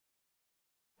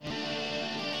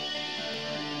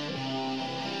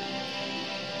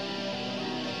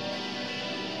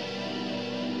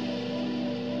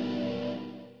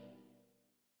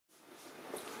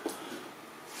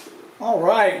All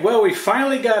right, well, we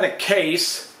finally got a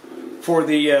case for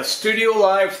the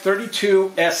StudioLive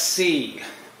 32SC.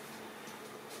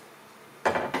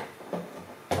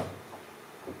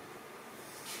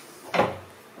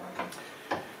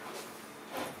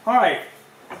 All right,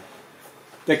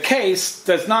 the case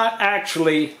does not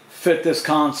actually fit this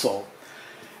console,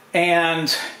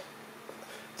 and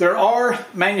there are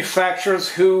manufacturers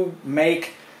who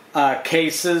make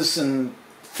cases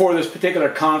for this particular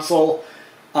console,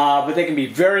 but they can be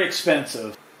very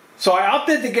expensive. So I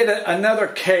opted to get another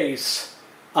case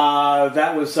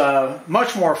that was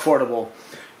much more affordable,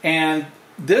 and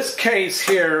this case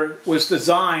here was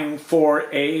designed for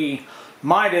a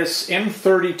Midas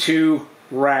M32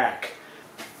 rack.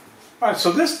 All right,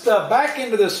 so this back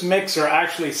end of this mixer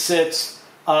actually sits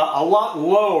a lot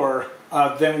lower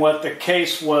than what the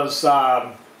case was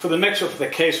for the mixer for the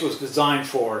case was designed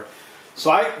for.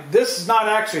 So this is not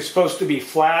actually supposed to be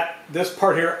flat. This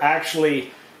part here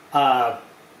actually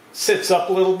sits up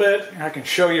a little bit. I can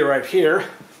show you right here.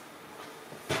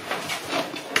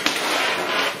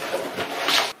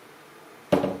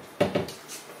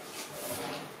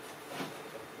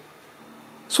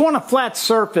 So on a flat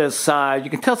surface, you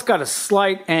can tell it's got a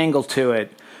slight angle to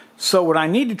it. So what I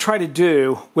need to try to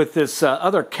do with this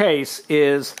other case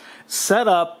is set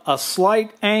up a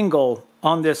slight angle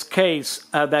on this case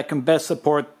that can best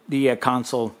support the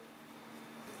console.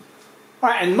 All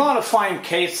right, and modifying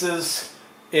cases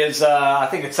is, I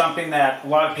think it's something that a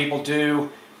lot of people do.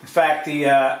 In fact, the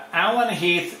Allen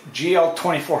Heath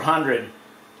GL2400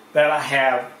 that I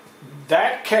have,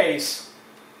 that case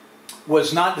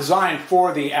was not designed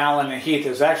for the Allen Heath. It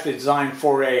was actually designed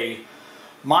for a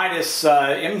Midas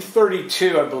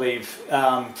M32, I believe,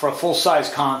 for a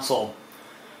full-size console.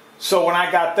 So when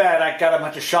I got that, I got a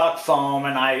bunch of shock foam,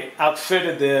 and I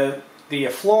outfitted the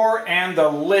floor and the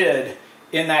lid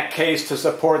in that case to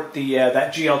support the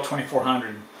that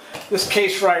GL2400. This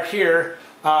case right here,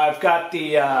 I've got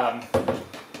the Allen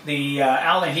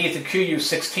Heath and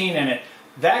QU16 in it.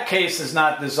 That case is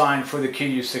not designed for the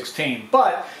QU16,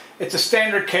 but it's a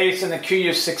standard case, and the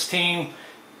QU16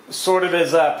 sort of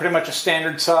is pretty much a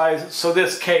standard size. So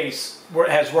this case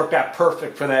has worked out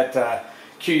perfect for that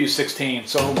QU16.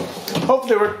 So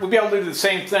hopefully we'll be able to do the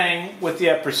same thing with the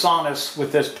Presonus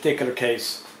with this particular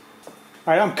case.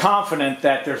 All right, I'm confident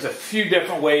that there's a few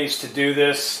different ways to do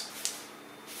this.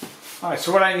 All right,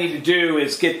 so what I need to do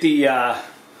is get the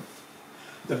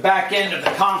back end of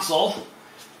the console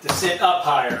to sit up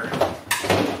higher.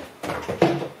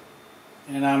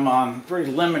 And I'm on very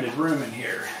limited room in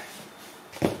here.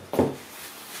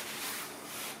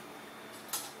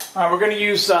 All right, we're going to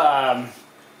use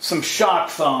some shock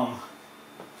foam.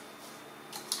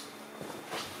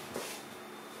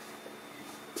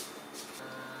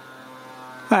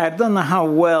 I don't know how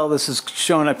well this is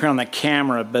showing up here on the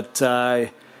camera, but you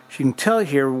can tell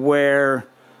here where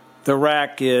the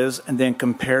rack is, and then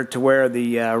compared to where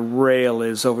the rail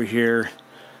is over here.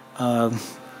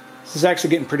 This is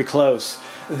actually getting pretty close.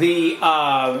 The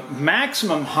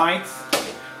maximum height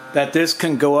that this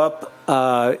can go up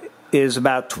is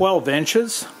about 12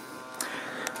 inches.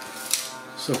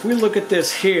 So if we look at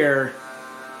this here,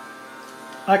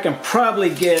 I can probably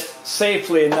get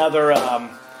safely another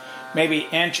maybe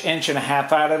inch and a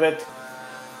half out of it.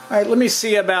 All right, let me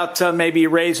see about maybe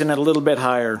raising it a little bit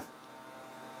higher.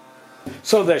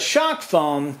 So the shock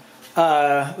foam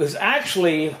was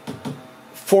actually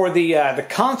for the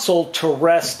console to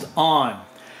rest on.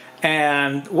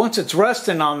 And once it's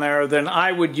resting on there, then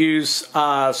I would use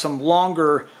some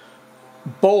longer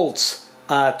bolts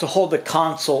to hold the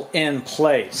console in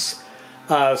place.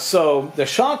 So the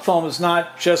shock foam is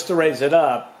not just to raise it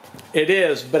up. It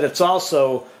is, but it's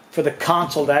also for the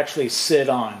console to actually sit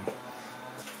on.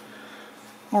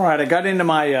 All right, I got into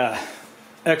my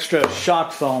extra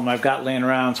shock foam I've got laying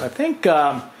around, so I think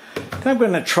I'm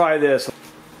going to try this.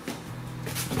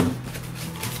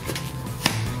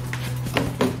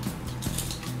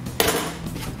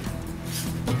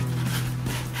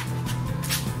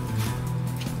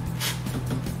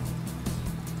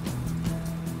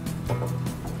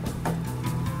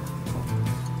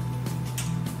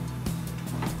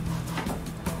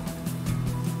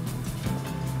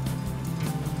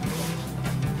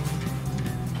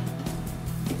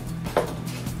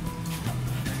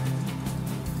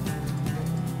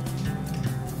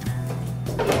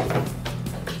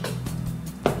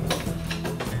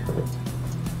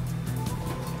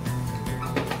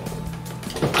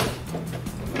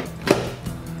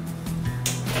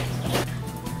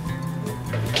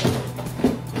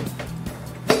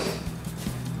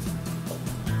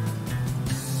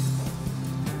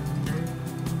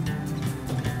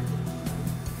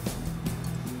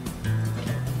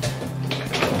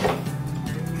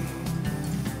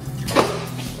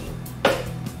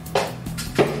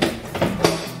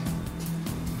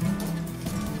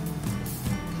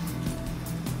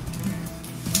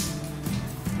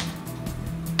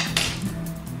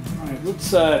 let's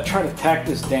try to tack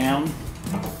this down.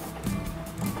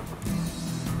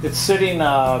 It's sitting,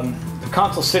 the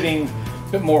console's sitting a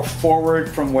bit more forward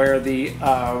from where the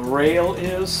rail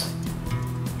is,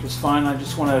 which is fine. I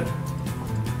just want to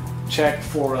check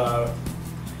for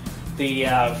the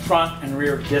front and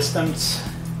rear distance.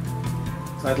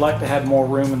 So I'd like to have more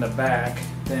room in the back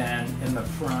than in the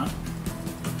front.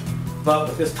 But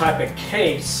with this type of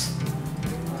case,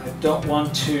 I don't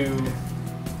want to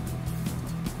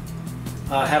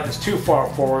have this too far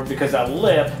forward, because that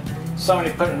lip,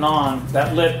 somebody putting it on,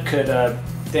 that lip could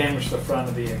damage the front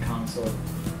of the console.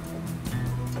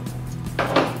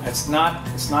 It's not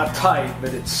tight,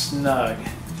 but it's snug.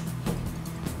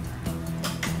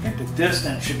 I think the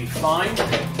distance should be fine.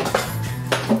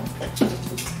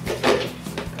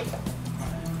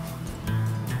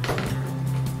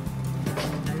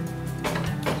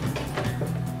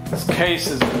 This case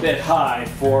is a bit high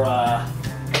for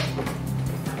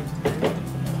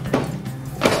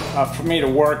me to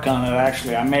work on it.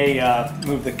 Actually, I may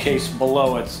move the case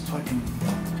below it so I can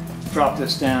drop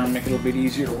this down and make it a little bit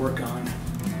easier to work on.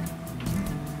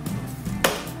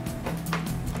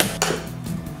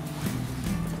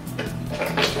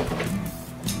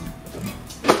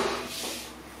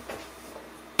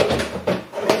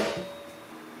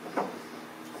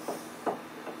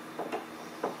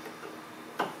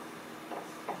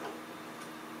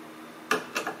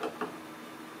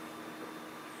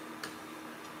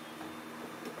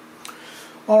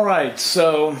 All right,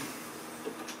 so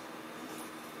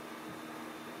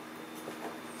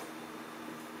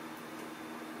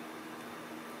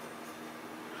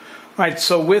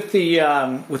with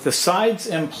the sides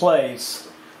in place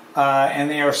and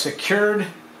they are secured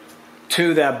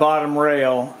to that bottom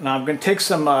rail, now I'm going to take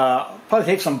some probably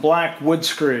take some black wood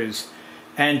screws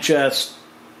and just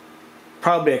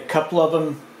probably a couple of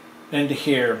them into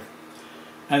here,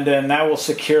 and then that will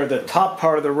secure the top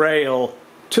part of the rail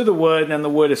to the wood, and the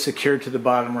wood is secured to the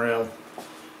bottom rail.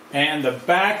 And the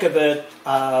back of it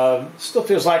still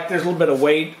feels like there's a little bit of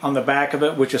weight on the back of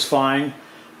it, which is fine,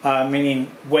 meaning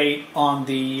weight on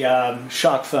the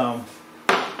shock foam.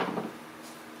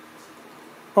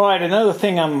 All right, another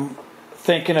thing I'm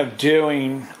thinking of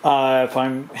doing if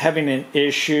I'm having an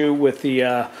issue with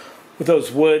the with those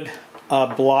wood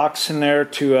blocks in there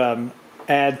to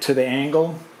add to the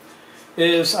angle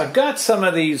is I've got some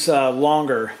of these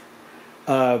longer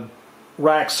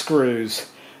rack screws.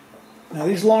 Now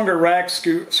these longer rack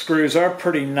screws are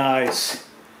pretty nice,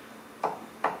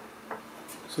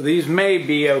 so these may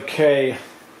be okay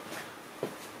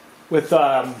with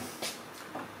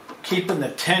keeping the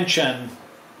tension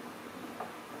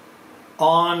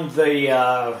on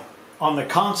the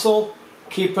console,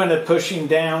 keeping it pushing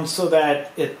down so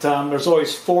that it there's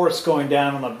always force going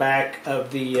down on the back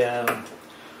of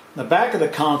the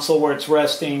console where it's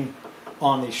resting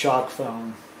on the shock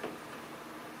foam.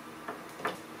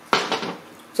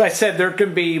 As I said, there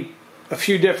could be a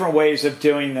few different ways of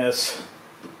doing this.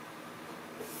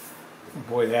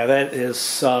 Boy, yeah, that is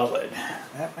solid.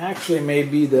 That actually may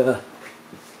be the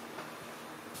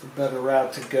better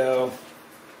route to go.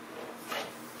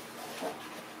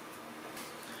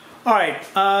 All right,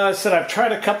 I said I've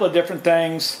tried a couple of different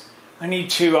things.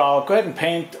 I'll go ahead and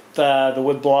paint the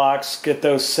wood blocks, get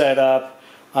those set up.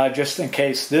 Just in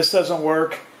case this doesn't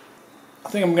work. I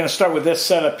think I'm going to start with this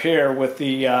setup here with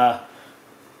the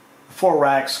 4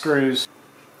 rack screws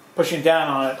pushing down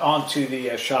on it onto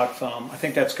the shock foam. I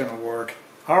think that's going to work.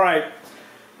 All right.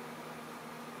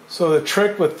 So the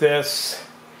trick with this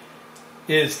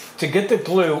is to get the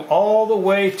glue all the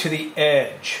way to the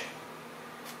edge.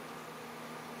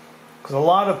 Because a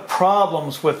lot of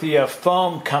problems with the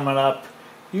foam coming up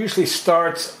usually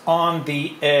starts on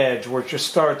the edge, where it just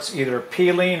starts either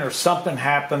peeling or something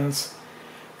happens.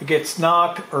 It gets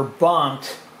knocked or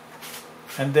bumped,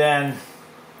 and then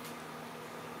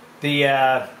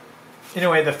the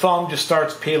foam just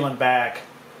starts peeling back.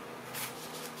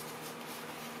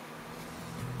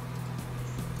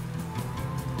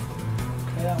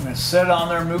 Okay, I'm going to set it on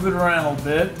there, move it around a little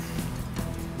bit.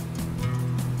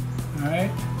 All right.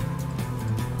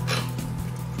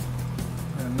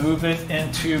 Move it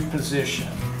into position.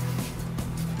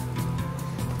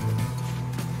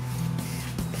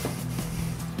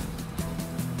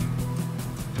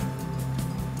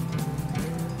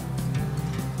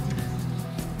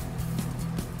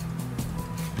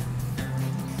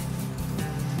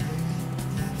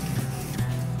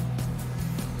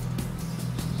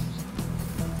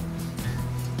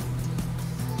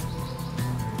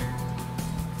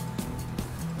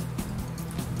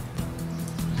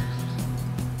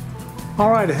 All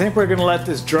right, I think we're going to let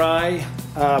this dry.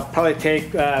 Probably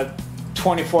take 20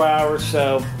 24 hours.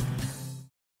 So,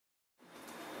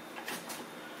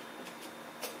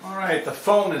 all right, the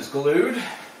phone is glued.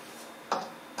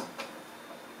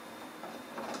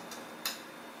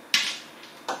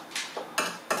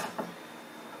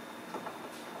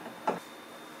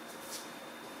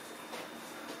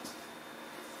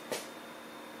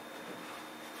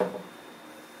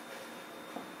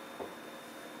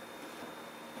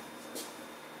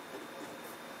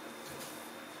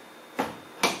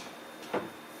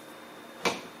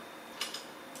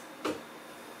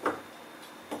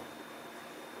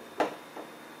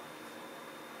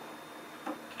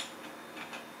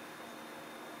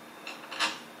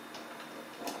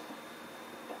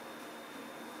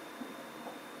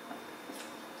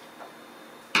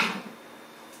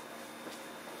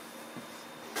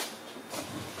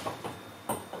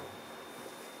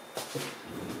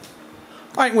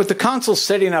 All right, with the console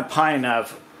sitting up high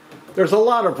enough, there's a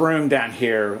lot of room down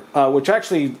here, which I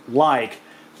actually like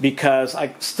because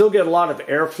I still get a lot of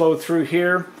airflow through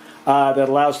here that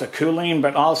allows the cooling,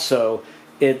 but also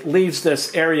it leaves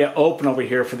this area open over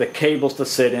here for the cables to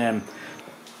sit in.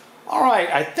 All right,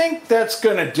 I think that's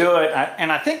going to do it,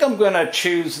 and I think I'm going to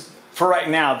choose, for right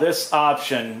now, this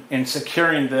option in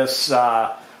securing this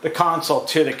the console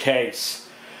to the case.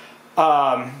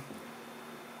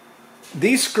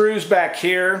 These screws back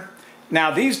here,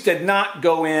 now these did not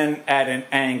go in at an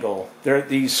angle.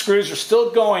 These screws are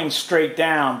still going straight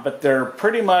down, but they're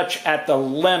pretty much at the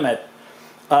limit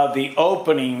of the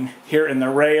opening here in the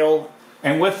rail.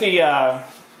 And with the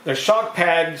shock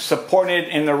pad supported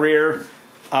in the rear,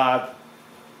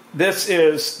 this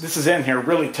is in here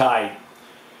really tight.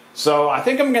 So I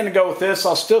think I'm going to go with this.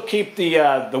 I'll still keep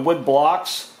the wood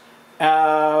blocks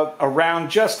around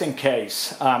just in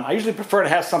case. I usually prefer to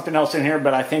have something else in here,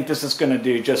 but I think this is going to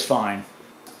do just fine.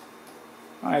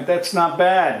 All right, that's not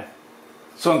bad.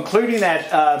 So including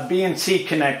that BNC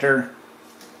connector,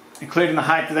 including the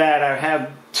height of that, I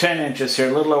have 10 inches here,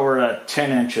 a little over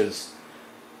 10 inches.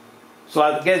 So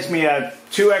that gives me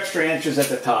 2 extra inches at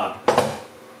the top.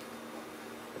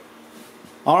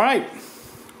 All right,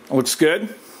 looks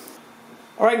good.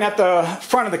 All right, and at the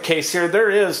front of the case here,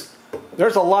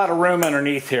 there's a lot of room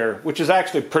underneath here, which is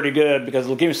actually pretty good because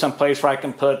it'll give me some place where I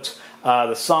can put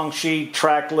the song sheet,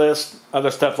 track list,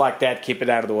 other stuff like that, keep it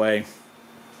out of the way.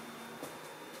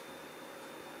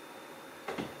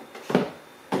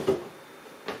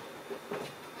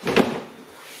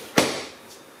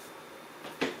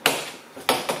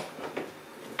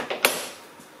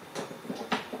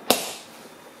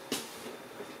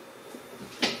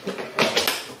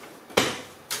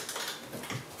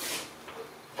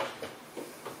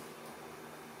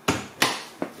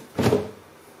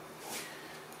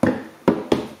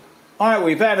 All right,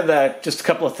 we've added just a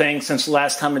couple of things since the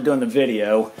last time I'm doing the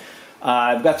video.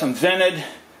 I've got some vented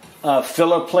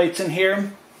filler plates in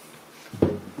here.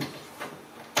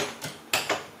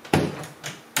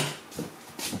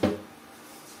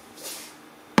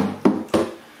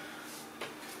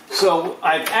 So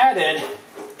I've added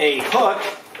a hook.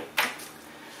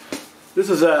 This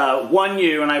is a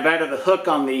 1U, and I've added a hook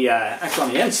on the actually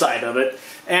on the inside of it.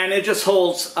 And it just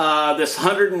holds this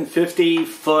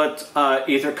 150-foot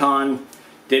Ethercon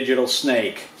digital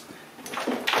snake.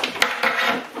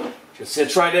 Just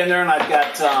sits right in there, and I've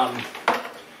got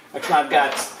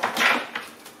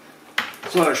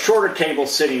some other shorter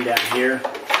cables sitting down here.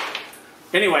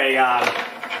 Anyway, I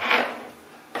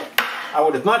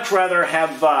would have much rather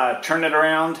have turned it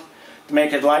around to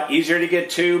make it a lot easier to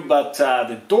get to, but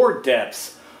the door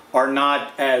depths are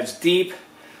not as deep.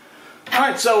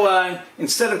 Alright, so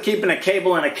instead of keeping a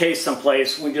cable in a case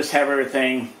someplace, we just have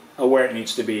everything where it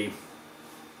needs to be.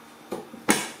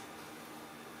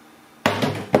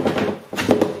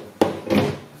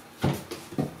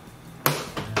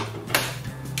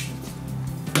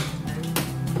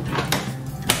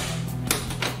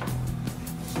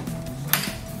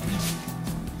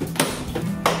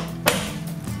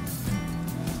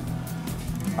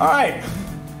 Alright,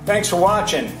 thanks for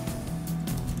watching.